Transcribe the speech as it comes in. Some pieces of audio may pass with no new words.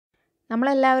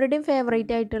നമ്മളെല്ലാവരുടെയും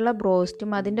favourite ആയിട്ടുള്ള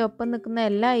ബ്രോസ്റ്റും അതിൻ്റെ ഒപ്പം നിൽക്കുന്ന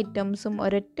എല്ലാ ഐറ്റംസും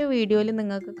ഒരൊറ്റ വീഡിയോയിൽ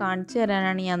നിങ്ങൾക്ക് കാണിച്ചു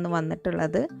തരാനാണ് ഞാൻ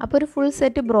വന്നിട്ടുള്ളത്. അപ്പോൾ ഒരു ഫുൾ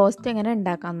സെറ്റ് ബ്രോസ്റ്റ് എങ്ങനെ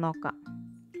ഉണ്ടാക്കാൻ നോക്കാം.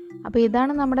 അപ്പോൾ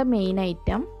ഇതാണ് നമ്മുടെ മെയിൻ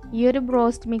ഐറ്റം. ഈ ഒരു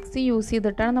ബ്രോസ്റ്റ് മിക്സ് യൂസ്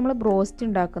ചെയ്തിട്ടാണ് നമ്മൾ ബ്രോസ്റ്റ്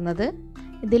ഉണ്ടാക്കുന്നത്.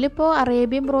 ഇതിലിപ്പോൾ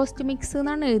അറേബ്യൻ ബ്രോസ്റ്റ് മിക്സ്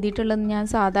എന്നാണ് എഴുതിയിട്ടുള്ളത്. ഞാൻ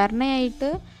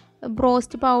സാധാരണയായിട്ട്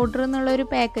ബ്രോസ്റ്റ് പൗഡർ എന്നുള്ളൊരു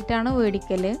പാക്കറ്റാണ്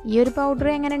മേടിക്കൽ. ഈ ഒരു പൗഡർ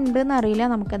എങ്ങനെ ഉണ്ടെന്ന് അറിയില്ല,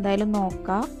 നമുക്ക് എന്തായാലും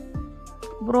നോക്കാം.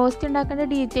 ബ്രോസ്റ്റ് ഉണ്ടാക്കേണ്ട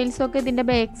ഡീറ്റെയിൽസൊക്കെ ഇതിൻ്റെ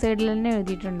ബാക്ക് സൈഡിൽ തന്നെ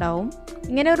എഴുതിയിട്ടുണ്ടാവും.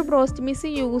 ഇങ്ങനെ ഒരു ബ്രോസ്റ്റ് മിക്സ്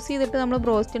യൂസ് ചെയ്തിട്ട് നമ്മൾ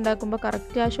ബ്രോസ്റ്റ് ഉണ്ടാക്കുമ്പോൾ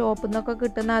കറക്റ്റ് ആ ഷോപ്പിൽ നിന്നൊക്കെ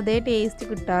കിട്ടുന്ന അതേ ടേസ്റ്റ്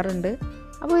കിട്ടാറുണ്ട്.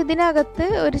 അപ്പോൾ ഇതിനകത്ത്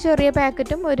ഒരു ചെറിയ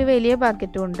പാക്കറ്റും ഒരു വലിയ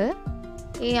പാക്കറ്റും ഉണ്ട്.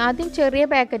 ആദ്യം ചെറിയ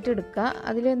പാക്കറ്റ് എടുക്കുക.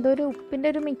 അതിലെന്തോ ഒരു ഉപ്പിൻ്റെ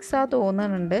ഒരു മിക്സാ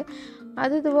തോന്നുന്നുണ്ട്.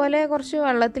 അത് ഇതുപോലെ കുറച്ച്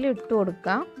വെള്ളത്തിൽ ഇട്ട്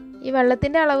കൊടുക്കുക. ഈ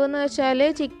വെള്ളത്തിൻ്റെ അളവ് എന്ന് വെച്ചാൽ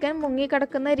ചിക്കൻ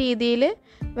മുങ്ങിക്കിടക്കുന്ന രീതിയിൽ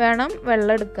വേണം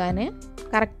വെള്ളം എടുക്കാൻ.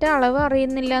 കറക്റ്റ് അളവ്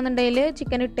അറിയുന്നില്ല എന്നുണ്ടെങ്കിൽ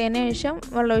ചിക്കൻ ഇട്ടതിന് ശേഷം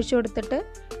വെള്ളം ഒഴിച്ച് കൊടുത്തിട്ട്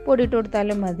പൊടി ഇട്ട്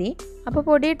കൊടുത്താലും മതി. അപ്പോൾ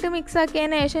പൊടിയിട്ട് മിക്സ്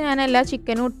ആക്കിയതിന് ശേഷം ഞാൻ എല്ലാ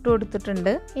ചിക്കനും ഇട്ട്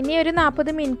കൊടുത്തിട്ടുണ്ട്. ഇനി ഒരു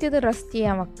 40 മിനിറ്റ് ഇത് റെസ്റ്റ്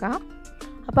ചെയ്യാൻ വെക്കാം.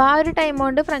 അപ്പോൾ ആ ഒരു ടൈം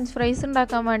കൊണ്ട് ഫ്രഞ്ച് ഫ്രൈസ്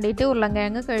ഉണ്ടാക്കാൻ വേണ്ടിയിട്ട്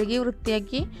ഉരുളൻകിഴങ്ങ് കഴുകി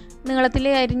വൃത്തിയാക്കി നീളത്തിൽ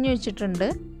അരിഞ്ഞു വെച്ചിട്ടുണ്ട്.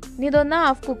 ഇനി ഇതൊന്ന്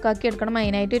ഹാഫ് കുക്കാക്കി എടുക്കണം.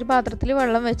 അതിനായിട്ട് ഒരു പാത്രത്തിൽ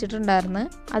വെള്ളം വെച്ചിട്ടുണ്ടായിരുന്നു.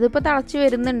 അതിപ്പോൾ തിളച്ച്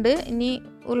വരുന്നുണ്ട്. ഇനി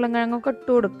ഉരുളൻകിഴങ്ങൊക്കെ ഇട്ട്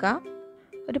കൊടുക്കുക.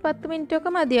 ഒരു 10 മിനിറ്റൊക്കെ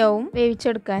മതിയാവും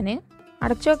വേവിച്ചെടുക്കാൻ.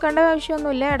 അടച്ചു വെക്കേണ്ട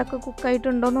ആവശ്യമൊന്നുമില്ല. ഇടയ്ക്ക്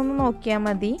കുക്കായിട്ടുണ്ടോയെന്നൊന്ന് നോക്കിയാൽ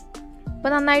മതി.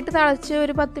 ഇപ്പോൾ നന്നായിട്ട് തിളച്ച്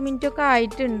ഒരു 10 മിനിറ്റൊക്കെ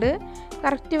ആയിട്ടുണ്ട്.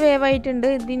 കറക്റ്റ് വേവായിട്ടുണ്ട്.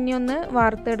 ഇതിനി ഒന്ന്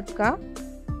വാർത്തെടുക്കുക.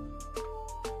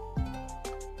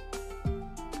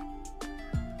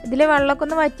 ഇതിലെ വെള്ളമൊക്കെ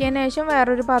ഒന്ന് വറ്റിയതിന് ശേഷം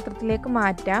വേറൊരു പാത്രത്തിലേക്ക്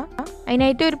മാറ്റാം.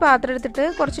 അതിനായിട്ട് ഒരു പാത്രം എടുത്തിട്ട്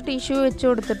കുറച്ച് ടിഷ്യൂ വെച്ച്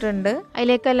കൊടുത്തിട്ടുണ്ട്.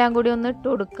 അതിലേക്കെല്ലാം കൂടി ഒന്ന് ഇട്ട്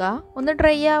കൊടുക്കുക. ഒന്ന്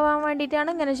ഡ്രൈ ആവാൻ വേണ്ടിയിട്ടാണ്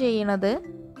ഇങ്ങനെ ചെയ്യണത്.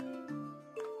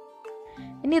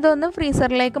 ഇനി ഇതൊന്ന്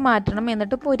ഫ്രീസറിലേക്ക് മാറ്റണം.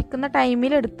 എന്നിട്ട് പൊരിക്കുന്ന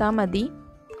ടൈമിൽ എടുത്താൽ മതി.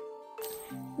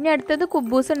 ഇനി അടുത്തത്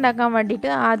കുബൂസ് ഉണ്ടാക്കാൻ വേണ്ടിയിട്ട്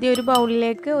ആദ്യം ഒരു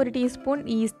ബൗളിലേക്ക് 1 ടീസ്പൂൺ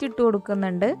ഈസ്റ്റ് ഇട്ട്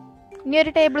കൊടുക്കുന്നുണ്ട്. ഇനി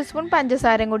 1 ടേബിൾ സ്പൂൺ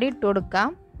പഞ്ചസാരയും കൂടി ഇട്ട് കൊടുക്കാം.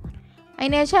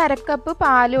 അതിനുശേഷം 1/2 കപ്പ്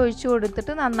പാൽ ഒഴിച്ച്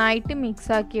കൊടുത്തിട്ട് നന്നായിട്ട്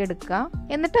മിക്സാക്കി എടുക്കുക.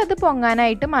 എന്നിട്ട് അത്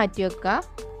പൊങ്ങാനായിട്ട് മാറ്റി വെക്കുക.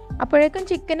 അപ്പോഴേക്കും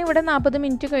ചിക്കൻ ഇവിടെ 40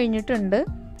 മിനിറ്റ് കഴിഞ്ഞിട്ടുണ്ട്.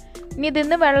 ഇനി ഇതിൽ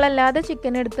നിന്ന് വെള്ളമില്ലാതെ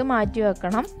ചിക്കൻ എടുത്ത് മാറ്റി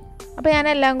വെക്കണം. അപ്പോൾ ഞാൻ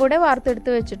എല്ലാം കൂടെ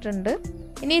വാർത്തെടുത്ത് വെച്ചിട്ടുണ്ട്.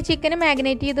 ഇനി ഈ ചിക്കൻ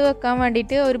മാഗ്നേറ്റ് ചെയ്ത് വെക്കാൻ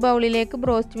വേണ്ടിയിട്ട് ഒരു ബൗളിലേക്ക്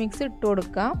ബ്രോസ്റ്റ് മിക്സ് ഇട്ട്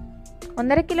കൊടുക്കുക.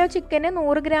 1.5 കിലോ ചിക്കന്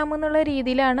 100 ഗ്രാം എന്നുള്ള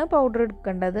രീതിയിലാണ് പൗഡർ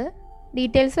എടുക്കേണ്ടത്.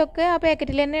 ഡീറ്റെയിൽസൊക്കെ ആ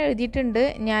പാക്കറ്റിൽ തന്നെ എഴുതിയിട്ടുണ്ട്.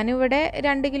 ഞാനിവിടെ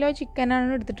 2 കിലോ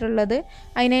ചിക്കനാണ് എടുത്തിട്ടുള്ളത്.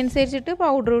 അതിനനുസരിച്ചിട്ട്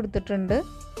പൗഡർ എടുത്തിട്ടുണ്ട്.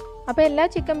 അപ്പോൾ എല്ലാ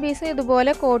ചിക്കൻ പീസും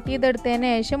ഇതുപോലെ കോട്ട് ചെയ്തെടുത്തതിന്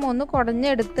ശേഷം ഒന്ന്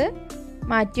കുടഞ്ഞെടുത്ത്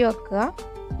മാറ്റി വെക്കുക.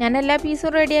 ഞാൻ എല്ലാ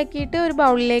പീസും റെഡിയാക്കിയിട്ട് ഒരു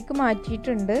ബൗളിലേക്ക്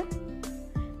മാറ്റിയിട്ടുണ്ട്.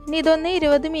 ഇനി ഇതൊന്ന്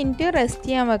 20 മിനിറ്റ് റെസ്റ്റ്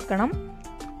ചെയ്യാൻ വെക്കണം.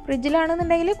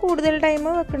 ഫ്രിഡ്ജിലാണെന്നുണ്ടെങ്കിൽ കൂടുതൽ ടൈം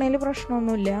വെക്കണതിൽ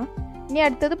പ്രശ്നമൊന്നുമില്ല. ഇനി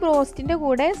അടുത്തത് ബ്രോസ്റ്റിൻ്റെ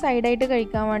കൂടെ സൈഡായിട്ട്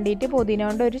കഴിക്കാൻ വേണ്ടിയിട്ട് പുതിന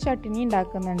കൊണ്ട് ഒരു ചട്നി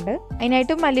ഉണ്ടാക്കുന്നുണ്ട്.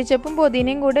 അതിനായിട്ട് മല്ലിച്ചപ്പും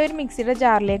പുതിനയും കൂടെ ഒരു മിക്സിയുടെ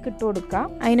ജാറിലേക്ക് ഇട്ട് കൊടുക്കുക.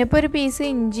 അതിനിപ്പോൾ ഒരു പീസ്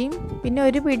ഇഞ്ചിയും പിന്നെ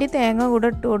ഒരു പിടി തേങ്ങ കൂടെ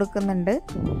ഇട്ട് കൊടുക്കുന്നുണ്ട്.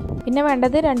 പിന്നെ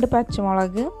വേണ്ടത് 2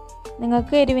 പച്ചമുളക്.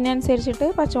 നിങ്ങൾക്ക് എരിവിനനുസരിച്ചിട്ട്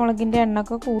പച്ചമുളകിൻ്റെ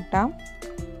എണ്ണൊക്കെ കൂട്ടാം.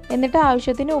 എന്നിട്ട്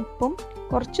ആവശ്യത്തിന് ഉപ്പും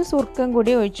കുറച്ച് സുർക്കം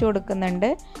കൂടി ഒഴിച്ചു കൊടുക്കുന്നുണ്ട്.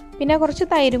 പിന്നെ കുറച്ച്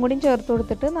തൈരും കൂടി ചേർത്ത്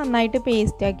കൊടുത്തിട്ട് നന്നായിട്ട്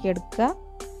പേസ്റ്റാക്കി എടുക്കുക.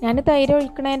 ഞാൻ തൈര്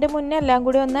ഒഴിക്കണതിൻ്റെ മുന്നേ എല്ലാം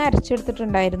കൂടി ഒന്ന്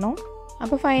അരച്ചെടുത്തിട്ടുണ്ടായിരുന്നു.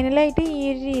 അപ്പോൾ ഫൈനലായിട്ട് ഈ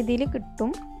ഒരു രീതിയിൽ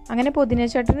കിട്ടും. അങ്ങനെ പുതിന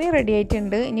ചട്നി റെഡി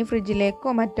ആയിട്ടുണ്ട്. ഇനി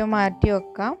ഫ്രിഡ്ജിലേക്കോ മറ്റോ മാറ്റി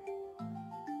വെക്കാം.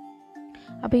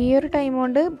 അപ്പോൾ ഈ ഒരു ടൈം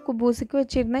കൊണ്ട് കുബൂസിക്ക്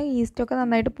വെച്ചിരുന്ന ഈസ്റ്റൊക്കെ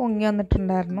നന്നായിട്ട് പൊങ്ങി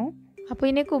വന്നിട്ടുണ്ടായിരുന്നു. അപ്പോൾ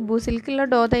ഇനി കുബൂസിലേക്കുള്ള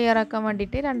ഡോ തയ്യാറാക്കാൻ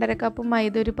വേണ്ടിയിട്ട് 2.5 കപ്പ്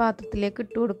മൈദ ഒരു പാത്രത്തിലേക്ക്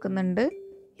ഇട്ട് കൊടുക്കുന്നുണ്ട്.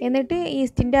 എന്നിട്ട്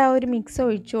ഈസ്റ്റിൻ്റെ ആ ഒരു മിക്സ്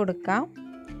ഒഴിച്ചു കൊടുക്കാം.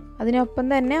 അതിനൊപ്പം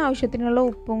തന്നെ ആവശ്യത്തിനുള്ള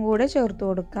ഉപ്പും കൂടെ ചേർത്ത്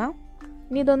കൊടുക്കാം.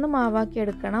 ഇനി ഇതൊന്ന് മാവാക്കി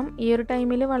എടുക്കണം. ഈ ഒരു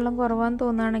ടൈമിൽ വെള്ളം കുറവാന്ന്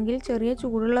തോന്നുകയാണെങ്കിൽ ചെറിയ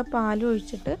ചൂടുള്ള പാൽ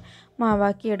ഒഴിച്ചിട്ട്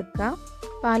മാവാക്കി എടുക്കുക.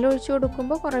 പാൽ ഒഴിച്ചു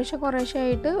കൊടുക്കുമ്പോൾ കുറേശ്ശെ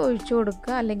ആയിട്ട് ഒഴിച്ചു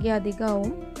കൊടുക്കുക, അല്ലെങ്കിൽ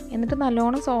അധികമാവും. എന്നിട്ട്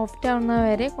നല്ലോണം സോഫ്റ്റ് ആവുന്ന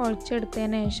വരെ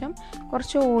കുഴച്ചെടുത്തതിന് ശേഷം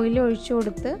കുറച്ച് ഓയിൽ ഒഴിച്ചു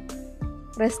കൊടുത്ത്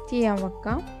റെസ്റ്റ് ചെയ്യാൻ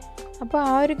വെക്കാം. അപ്പോൾ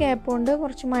ആ ഒരു ഗ്യാപ്പ് കൊണ്ട്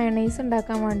കുറച്ച് മയോണൈസ്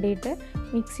ഉണ്ടാക്കാൻ വേണ്ടിയിട്ട്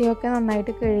മിക്സിയൊക്കെ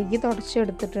നന്നായിട്ട് കഴുകി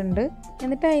തുടച്ചെടുത്തിട്ടുണ്ട്.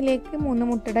 എന്നിട്ട് അതിലേക്ക്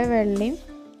 3 മുട്ടയുടെ വെള്ളയും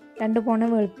 2 പോണ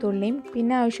വെളുത്തുള്ളിയും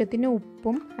പിന്നെ ആവശ്യത്തിന്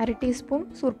ഉപ്പും 1/2 ടീസ്പൂൺ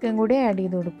സുർക്കയും കൂടി ആഡ്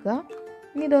ചെയ്ത് കൊടുക്കുക.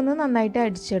 ഇനി ഇതൊന്ന് നന്നായിട്ട്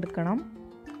അടിച്ചെടുക്കണം.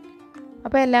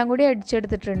 അപ്പോൾ എല്ലാം കൂടി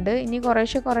അടിച്ചെടുത്തിട്ടുണ്ട്. ഇനി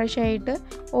കുറേശ്ശെ ആയിട്ട്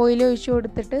ഓയിൽ ഒഴിച്ച്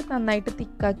കൊടുത്തിട്ട് നന്നായിട്ട്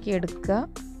തിക്കാക്കി എടുക്കുക.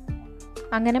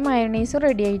 അങ്ങനെ മയോണൈസ്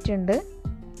റെഡി ആയിട്ടുണ്ട്.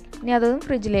 ഇനി അതൊന്ന്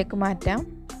ഫ്രിഡ്ജിലേക്ക് മാറ്റാം.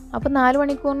 അപ്പോൾ 4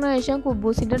 മണിക്കൂറിന് ശേഷം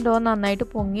കുബൂസിൻ്റെ ഡോ നന്നായിട്ട്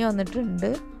പൊങ്ങി വന്നിട്ടുണ്ട്.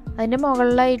 അതിൻ്റെ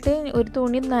മുകളിലായിട്ട് ഒരു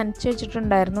തുണി നനച്ച്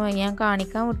വെച്ചിട്ടുണ്ടായിരുന്നു. ഞാൻ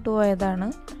കാണിക്കാൻ വിട്ടുപോയതാണ്.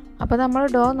 അപ്പോൾ നമ്മൾ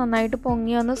ഡോ നന്നായിട്ട്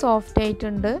പൊങ്ങി വന്ന് സോഫ്റ്റ്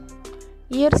ആയിട്ടുണ്ട്.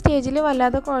 ഈ ഒരു സ്റ്റേജിൽ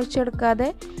വല്ലാതെ കുഴച്ചെടുക്കാതെ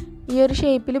ഈ ഒരു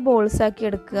ഷേപ്പിൽ ബോൾസ് ആക്കി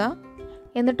എടുക്കുക.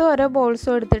 എന്നിട്ട് ഓരോ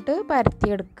ബോൾസും എടുത്തിട്ട്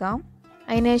പരത്തിയെടുക്കാം.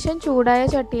 അതിനുശേഷം ചൂടായ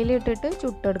ചട്ടിയിൽ ഇട്ടിട്ട്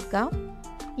ചുട്ടെടുക്കാം.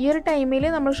 ഈ ഒരു ടൈമിൽ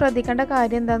നമ്മൾ ശ്രദ്ധിക്കേണ്ട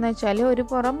കാര്യം എന്താണെന്ന് വെച്ചാൽ ഒരു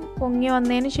പുറം പൊങ്ങി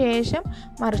വന്നതിന് ശേഷം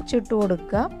മറിച്ചിട്ട്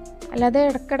കൊടുക്കുക, അല്ലാതെ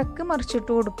ഇടയ്ക്കിടയ്ക്ക്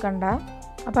മറിച്ചിട്ട് കൊടുക്കണ്ട.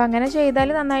 അപ്പോൾ അങ്ങനെ ചെയ്താൽ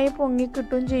നന്നായി പൊങ്ങി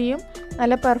കിട്ടുകയും ചെയ്യും,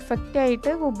 നല്ല പെർഫെക്റ്റ്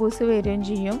ആയിട്ട് കുബൂസ് വരികയും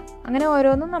ചെയ്യും. അങ്ങനെ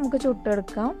ഓരോന്നും നമുക്ക്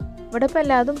ചുട്ടെടുക്കാം. ഇവിടെ ഇപ്പോൾ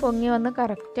എല്ലാതും പൊങ്ങി വന്ന്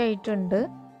കറക്റ്റായിട്ടുണ്ട്.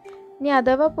 ഇനി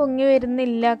അഥവാ പൊങ്ങി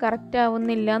വരുന്നില്ല, കറക്റ്റ്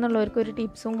ആവുന്നില്ല എന്നുള്ളവർക്ക് ഒരു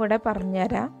ടിപ്സും കൂടെ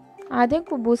പറഞ്ഞുതരാം. ആദ്യം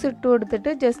കുബൂസ് ഇട്ട് കൊടുത്തിട്ട്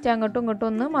ജസ്റ്റ് അങ്ങോട്ടും ഇങ്ങോട്ടും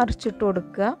ഒന്ന് മറിച്ചിട്ട്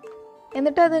കൊടുക്കുക.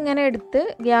 എന്നിട്ട് അതിങ്ങനെ എടുത്ത്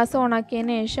ഗ്യാസ്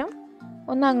ഓണാക്കിയതിന് ശേഷം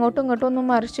ഒന്ന് അങ്ങോട്ടും ഇങ്ങോട്ടും ഒന്ന്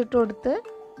മറിച്ചിട്ട് കൊടുത്ത്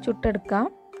ചുട്ടെടുക്കാം.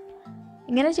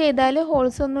 ഇങ്ങനെ ചെയ്താൽ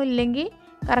ഹോൾസ് ഒന്നും ഇല്ലെങ്കിൽ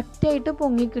കറക്റ്റായിട്ട്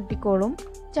പൊങ്ങി കിട്ടിക്കോളും.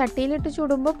 ചട്ടിയിലിട്ട്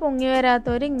ചുടുമ്പോൾ പൊങ്ങി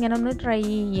വരാത്തവർ ഇങ്ങനെ ഒന്ന് ട്രൈ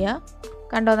ചെയ്യുക.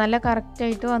 കണ്ടോ, നല്ല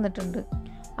കറക്റ്റായിട്ട് വന്നിട്ടുണ്ട്.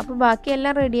 അപ്പോൾ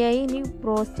ബാക്കിയെല്ലാം റെഡിയായി. ഇനി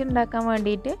ബ്രോസ്റ്റ് ഉണ്ടാക്കാൻ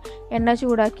വേണ്ടിയിട്ട് എണ്ണ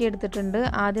ചൂടാക്കി എടുത്തിട്ടുണ്ട്.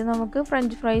 ആദ്യം നമുക്ക്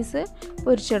ഫ്രഞ്ച് ഫ്രൈസ്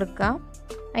പൊരിച്ചെടുക്കാം.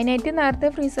 അതിനായിട്ട് നേരത്തെ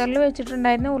ഫ്രീസറിൽ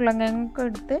വെച്ചിട്ടുണ്ടായിരുന്ന ഉരുളക്കിഴങ്ങൊക്കെ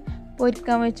എടുത്ത്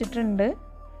പൊരിക്കാൻ വെച്ചിട്ടുണ്ട്.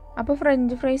 അപ്പോൾ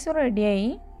ഫ്രഞ്ച് ഫ്രൈസ് റെഡിയായി.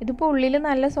 ഇതിപ്പോൾ ഉള്ളിൽ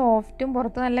നല്ല സോഫ്റ്റും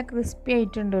പുറത്ത് നല്ല ക്രിസ്പി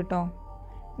ആയിട്ടുണ്ട് കേട്ടോ.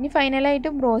 ഇനി ഫൈനലായിട്ട്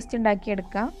ബ്രോസ്റ്റ്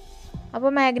ഉണ്ടാക്കിയെടുക്കാം.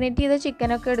 അപ്പോൾ മാഗ്നേറ്റ് ചെയ്ത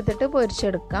ചിക്കനൊക്കെ എടുത്തിട്ട്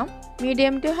പൊരിച്ചെടുക്കാം.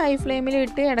 മീഡിയം ടു ഹൈ ഫ്ലെയിമിൽ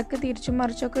ഇട്ട് ഇടയ്ക്ക് തിരിച്ചും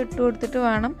മറിച്ചൊക്കെ ഇട്ട് കൊടുത്തിട്ട്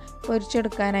വേണം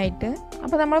പൊരിച്ചെടുക്കാനായിട്ട്.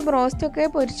 അപ്പോൾ നമ്മൾ ബ്രോസ്റ്റൊക്കെ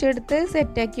പൊരിച്ചെടുത്ത്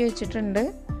സെറ്റാക്കി വെച്ചിട്ടുണ്ട്.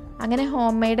 അങ്ങനെ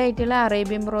ഹോം മെയ്ഡ് ആയിട്ടുള്ള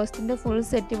അറേബ്യൻ ബ്രോസ്റ്റിൻ്റെ ഫുൾ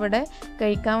സെറ്റ് ഇവിടെ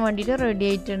കഴിക്കാൻ വേണ്ടിയിട്ട് റെഡി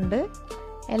ആയിട്ടുണ്ട്.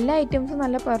 എല്ലാ ഐറ്റംസും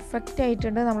നല്ല പെർഫെക്റ്റ്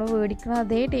ആയിട്ടുണ്ട്. നമ്മൾ മേടിക്കുന്ന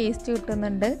അതേ ടേസ്റ്റ്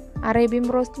കിട്ടുന്നുണ്ട്. അറേബ്യൻ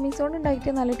ബ്രോസ്റ്റ് മിക്സ് കൊണ്ട്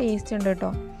ഉണ്ടാക്കിയിട്ട് നല്ല ടേസ്റ്റ് ഉണ്ട്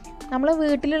കേട്ടോ. നമ്മൾ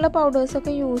വീട്ടിലുള്ള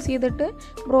പൗഡേഴ്സൊക്കെ യൂസ് ചെയ്തിട്ട്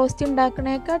ബ്രോസ്റ്റ്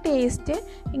ഉണ്ടാക്കണേക്കാൾ ടേസ്റ്റ്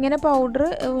ഇങ്ങനെ പൗഡർ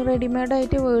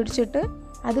റെഡിമെയ്ഡായിട്ട് മേടിച്ചിട്ട്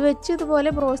അത് വെച്ച് ഇതുപോലെ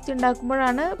ബ്രോസ്റ്റ്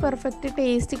ഉണ്ടാക്കുമ്പോഴാണ് പെർഫെക്റ്റ്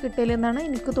ടേസ്റ്റ് കിട്ടലെന്നാണ്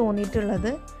എനിക്ക്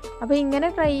തോന്നിയിട്ടുള്ളത്. അപ്പോൾ ഇങ്ങനെ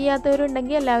ട്രൈ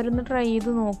ചെയ്യാത്തവരുണ്ടെങ്കിൽ എല്ലാവരും ഒന്ന് ട്രൈ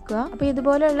ചെയ്ത് നോക്കുക. അപ്പോൾ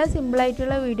ഇതുപോലെയുള്ള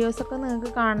സിമ്പിളായിട്ടുള്ള വീഡിയോസൊക്കെ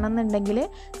നിങ്ങൾക്ക് കാണണമെന്നുണ്ടെങ്കിൽ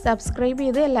സബ്സ്ക്രൈബ്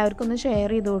ചെയ്ത് എല്ലാവർക്കും ഒന്ന്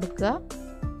ഷെയർ ചെയ്ത് കൊടുക്കുക.